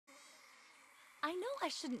I know I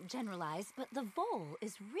shouldn't generalize, but the vole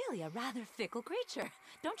is really a rather fickle creature,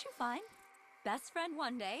 don't you find? Best friend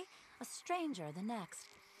one day, a stranger the next.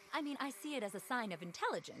 I mean, I see it as a sign of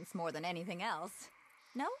intelligence more than anything else.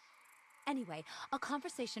 No? Anyway, a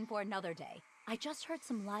conversation for another day. I just heard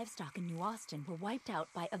some livestock in New Austin were wiped out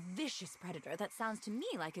by a vicious predator that sounds to me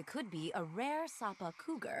like it could be a rare sapa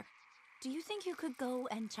cougar. Do you think you could go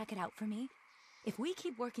and check it out for me? If we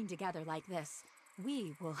keep working together like this,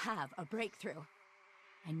 we will have a breakthrough.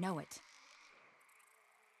 I know it.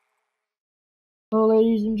 Hello,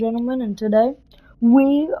 ladies and gentlemen, and today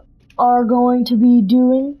we are going to be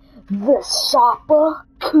doing the sapa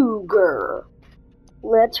couger.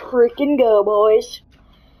 Let's freaking go, boys.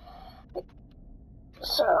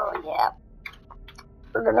 So, yeah,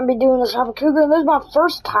 we're gonna be doing the sapa couger, and this is my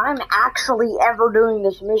first time actually ever doing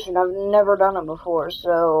this mission. I've never done it before,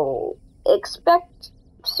 so expect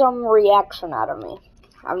some reaction out of me.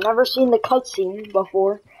 I've never seen the cutscene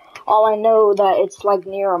before. All I know that it's like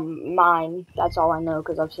near a mine. That's all I know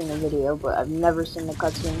because I've seen the video, but I've never seen the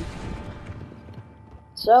cutscene.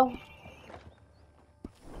 So,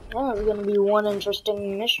 yeah, it's gonna be one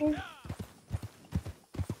interesting mission.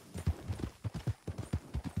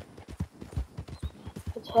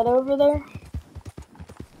 Let's head over there.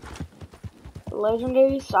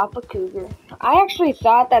 Legendary Sapa Cougar. I actually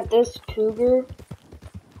thought that this cougar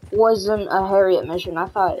wasn't a Harriet mission. I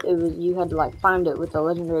thought it was you had to like find it with the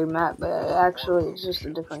legendary map, but actually it's just a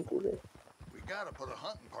different cougar. We gotta put a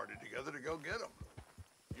hunting party together to go get them.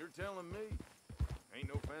 You're telling me? Ain't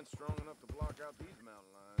no fence strong enough to block out these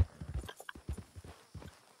mountain lions.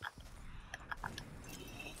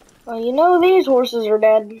 Well, you know these horses are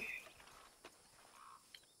dead.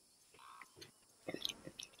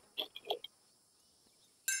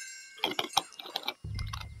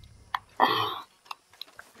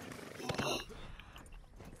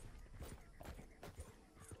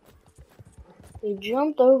 They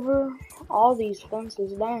jumped over all these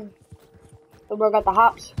fences, dang. The bro got the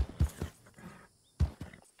hops.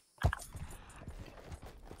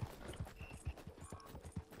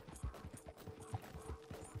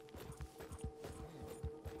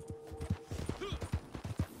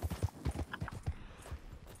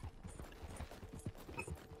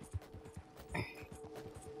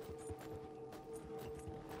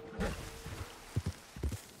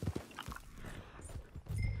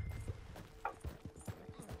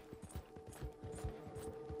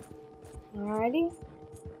 Alrighty.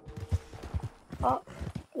 Oh,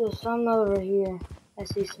 there's some over here. I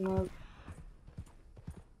see smoke.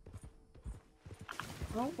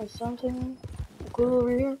 Oh, there's something cool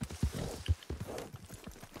over here.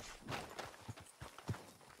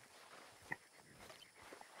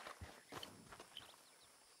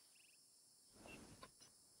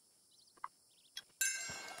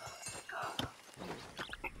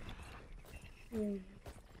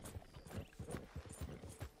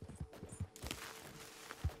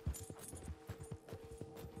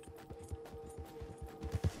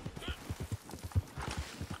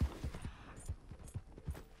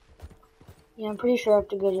 Yeah, I'm pretty sure I have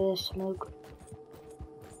to go to this smoke.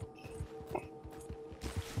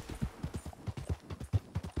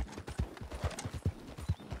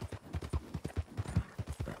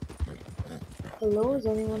 Hello, is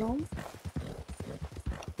anyone home?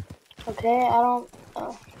 Okay, I don't...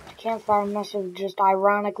 campfire must have just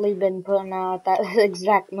ironically been put out at that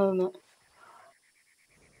exact moment.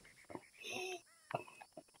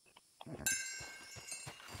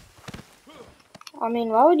 I mean,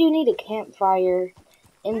 why would you need a campfire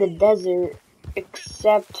in the desert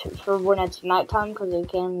except for when it's nighttime, because it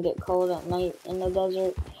can get cold at night in the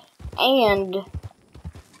desert, and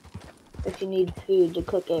if you need food to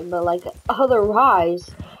cook it, but like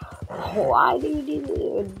otherwise, why do you need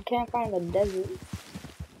a campfire in the desert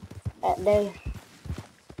at day?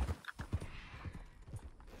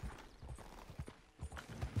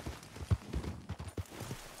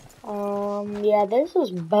 Yeah, this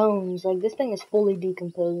is bones. Like, this thing is fully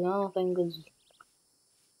decomposed. I don't think it's...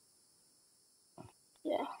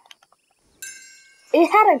 Yeah. It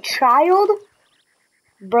had a child?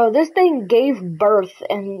 Bro, this thing gave birth,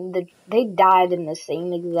 and they died in the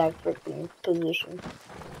same exact freaking position.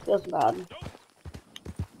 Feels bad.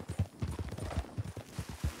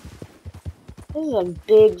 This is a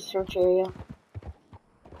big search area.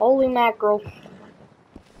 Holy mackerel.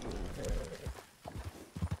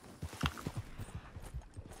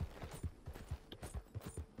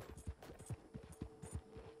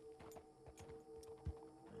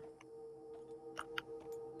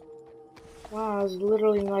 Wow, it's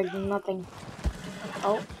literally like nothing.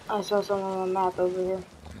 Oh, I saw something on the map over here.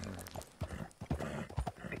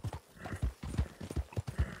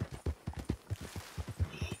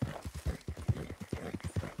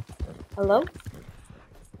 Hello?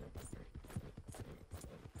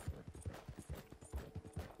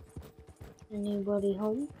 Anybody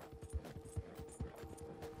home?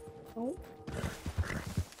 Oh.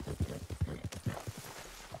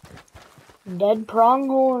 Dead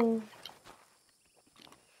pronghorn.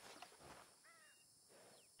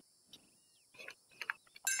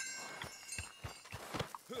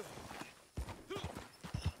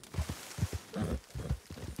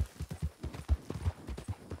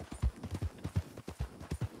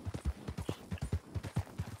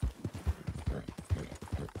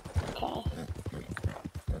 Okay.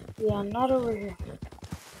 Yeah, not over here.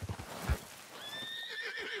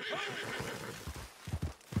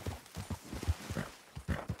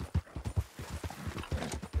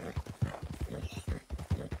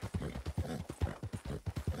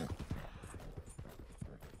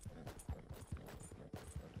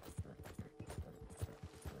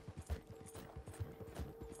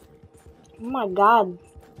 Oh my god,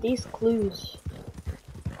 these clues.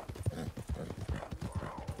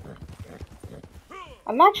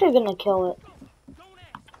 I'm actually gonna kill it. Don't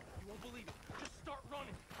ask. You won't believe it. Just start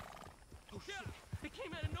running. Oh shit! It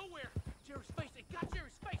came out of nowhere. Jerry's face. It got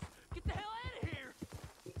Jerry's face. Get the hell out of here.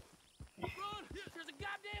 Run! There's a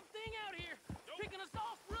goddamn thing out here. Picking us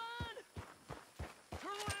off. Run!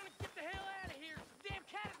 Turn around and get the hell out of here. The damn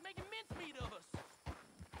cat is making mincemeat of us.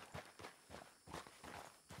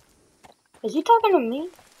 Is he talking to me?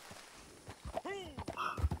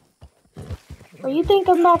 Or you think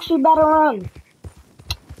I'm actually about to run?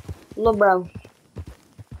 Little bro.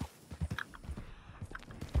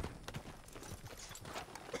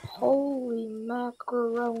 Holy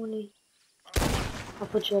macaroni. I'll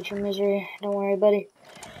put you out your misery. Don't worry, buddy.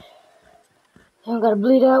 You don't gotta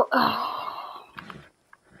bleed out.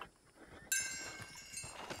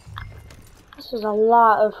 This is a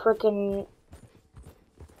lot of freaking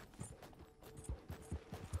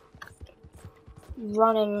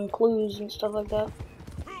running and clues and stuff like that.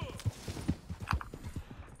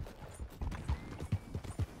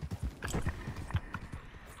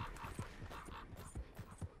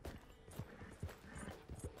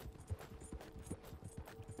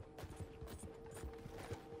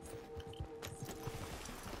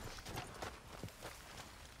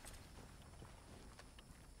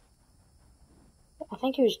 I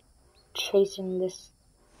think he was chasing this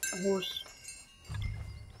horse.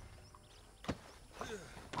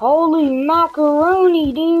 Holy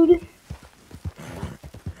macaroni, dude!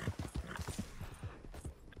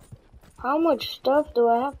 How much stuff do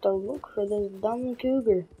I have to look for this dumb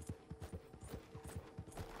cougar?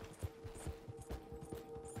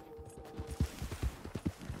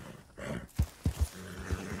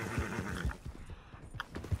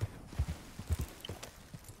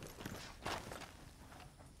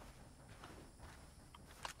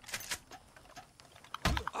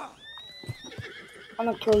 I'm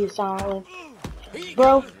gonna kill you silently.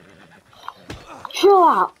 Bro, chill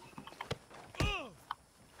out.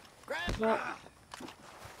 Yep.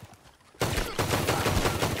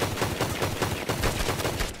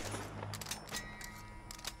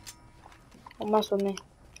 Don't mess with me,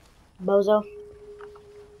 bozo.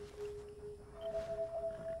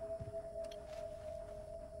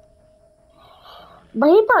 But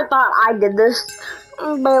he probably thought I did this.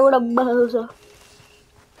 But what a bozo.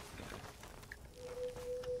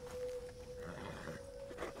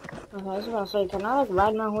 Okay, I was about to say, can I like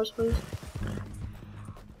ride my horse, please?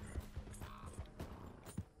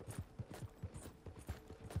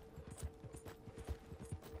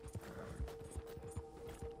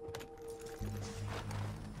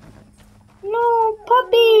 No,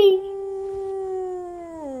 puppy!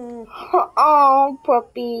 Oh,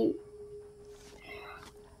 puppy.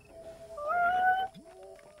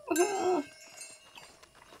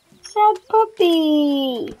 Sad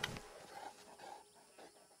puppy.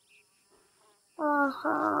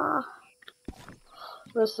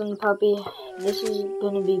 Listen, puppy, this is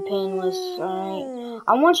gonna be painless, alright?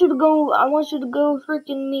 I want you to go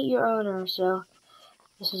freaking meet your owner, so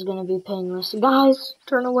this is gonna be painless. Guys,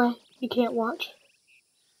 turn away. You can't watch.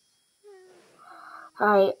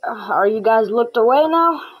 Alright, are you guys looked away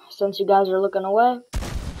now? Since you guys are looking away.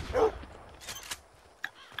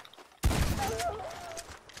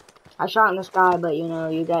 I shot in the sky, but you know,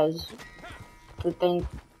 you guys would think,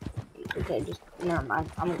 okay, just, never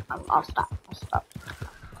mind. I'll stop.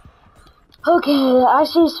 Okay, I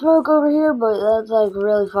see smoke over here, but that's like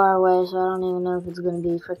really far away, so I don't even know if it's gonna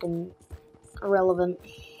be freaking relevant.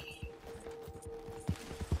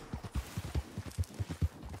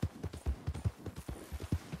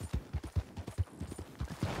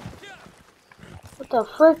 What the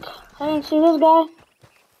frick? I didn't see this guy.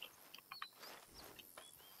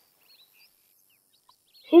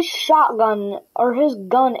 shotgun or his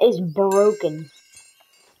gun is broken.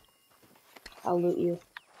 I'll loot you.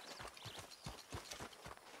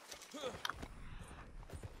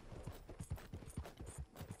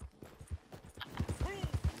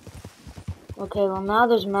 Okay, well now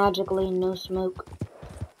there's magically no smoke.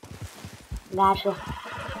 Gotcha.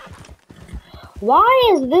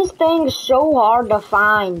 Why is this thing so hard to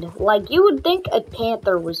find? Like, you would think a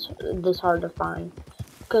panther was this hard to find.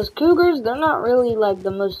 Because cougars, they're not really like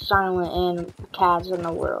the most silent cats in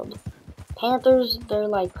the world. Panthers, they're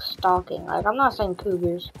like stalking. Like, I'm not saying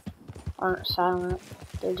cougars aren't silent.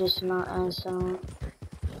 They're just not as silent.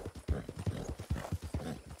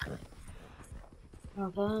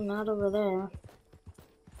 Okay, not over there.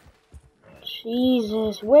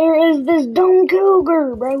 Jesus, where is this dumb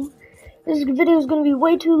cougar, bro? This video is gonna be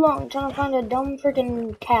way too long trying to find a dumb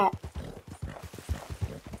freaking cat.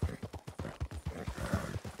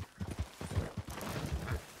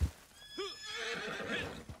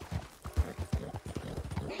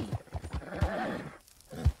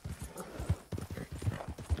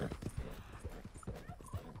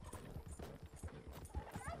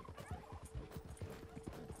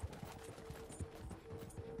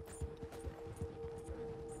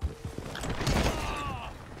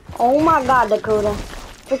 Oh my god, Dakota.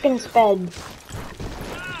 Freaking sped.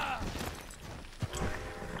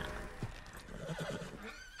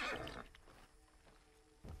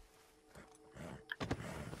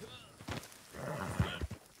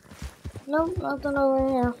 Nope, nothing over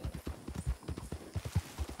here.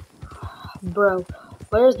 Bro,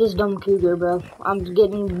 where's this dumb cougar, bro? I'm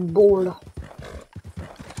getting bored.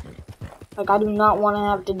 Like, I do not want to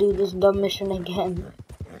have to do this dumb mission again.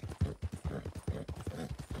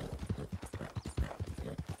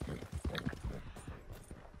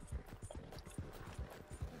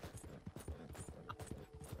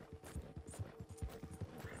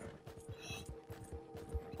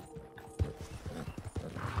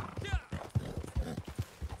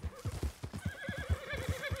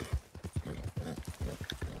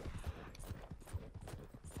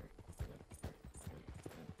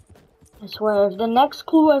 I swear, if the next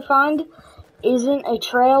clue I find isn't a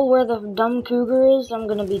trail where the dumb cougar is, I'm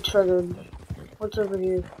gonna be triggered. What's over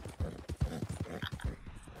here?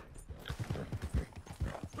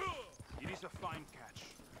 It is a fine catch.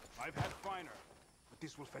 I've had finer, but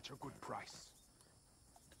this will fetch a good price.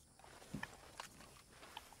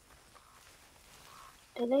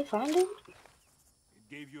 Did they find him? It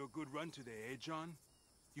gave you a good run today, eh, John?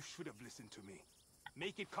 You should have listened to me.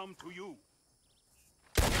 Make it come to you.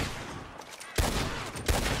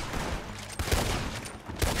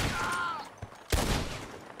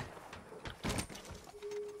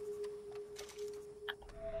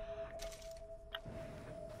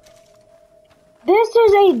 This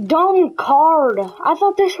is a dumb card. I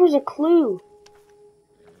thought this was a clue.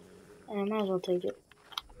 I might as well take it.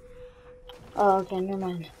 Oh, okay, never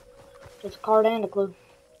mind. It's a card and a clue.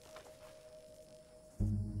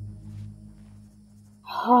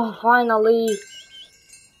 Oh, finally.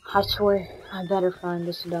 I swear, I better find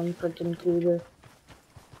this dumb freaking cougar.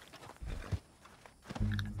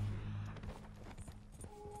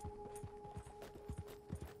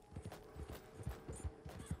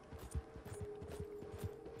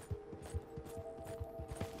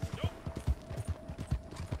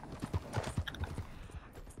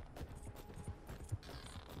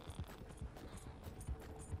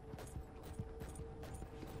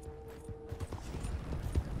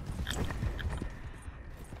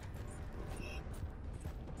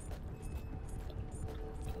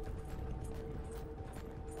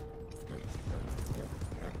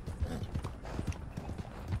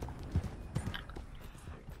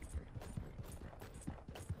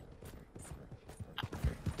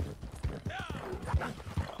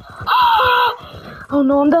 Oh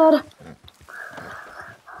no, I'm dead.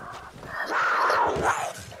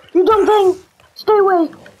 You dumb thing! Stay away!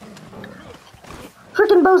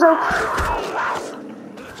 Freaking bozo!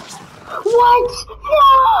 What?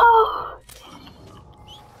 No!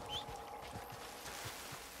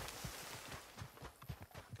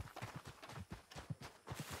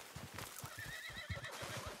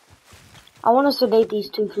 I want to sedate these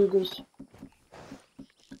two cougars.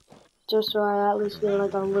 Just so I at least get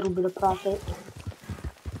like a little bit of profit.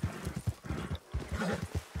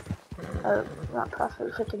 Or, not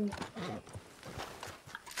profit, freaking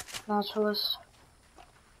naturalist.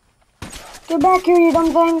 Get back here, you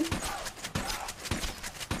dumb thing!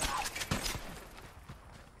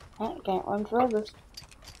 I can't run forever.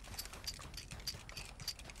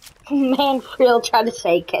 Man, for real, trying to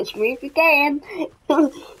say, catch me if you can.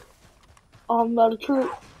 Oh, I'm not a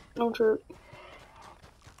troop. No troop.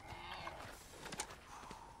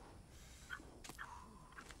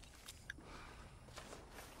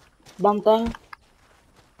 dumb thing.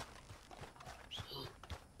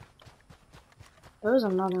 There was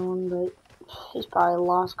another one, but he's probably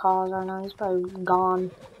lost cause right now. He's probably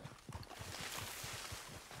gone.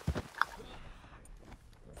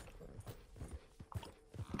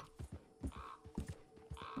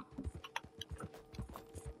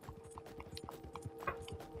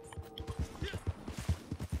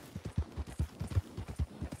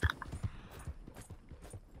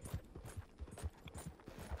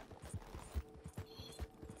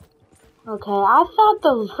 Okay, I thought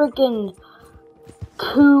the freaking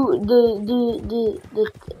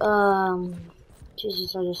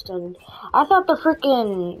Jesus, I just stuttered. I thought the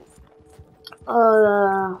freaking,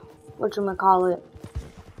 whatchamacallit,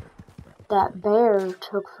 that bear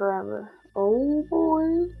took forever. Oh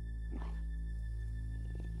boy.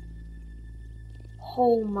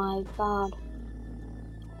 Oh my god.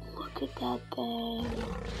 Look at that thing.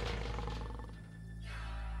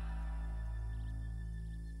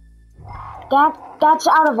 That's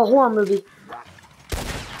out of a horror movie.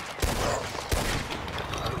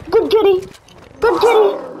 Good kitty! Good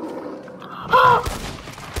kitty!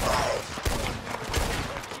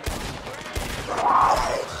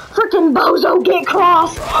 Frickin' bozo, get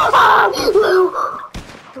cross! Ah!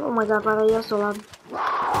 Oh my god, why are you so loud?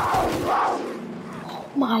 Oh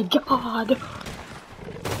my god!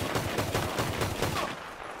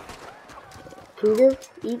 Cougar,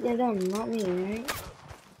 eat it up, not me, right?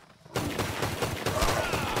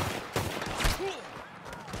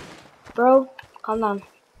 Bro, calm down.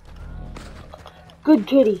 Good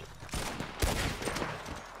kitty.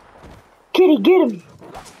 Kitty, get him!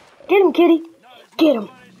 Get him, kitty! Get him!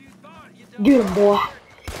 Get him, boy!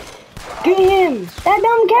 Get him! That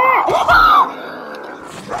dumb cat!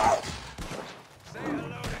 Say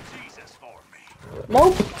hello to Jesus for me.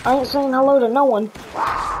 Nope, I ain't saying hello to no one.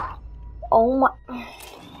 Oh my...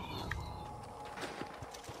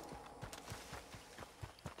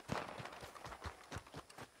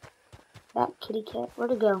 That kitty cat,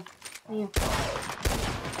 where'd it go? Here.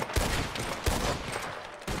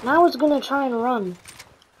 Now it's gonna try and run.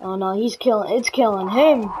 Oh no, it's killing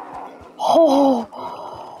him. Oh.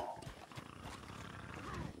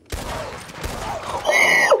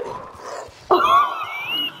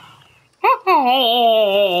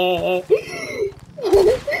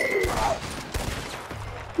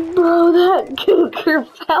 Bro, that cougar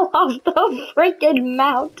fell off the freaking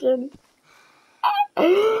mountain.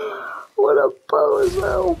 What a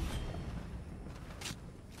bozo.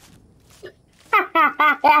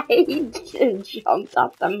 He just jumped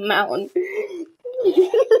off the mountain.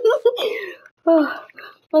 Oh,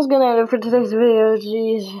 I was gonna end it for today's video.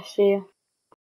 Jeez, see ya.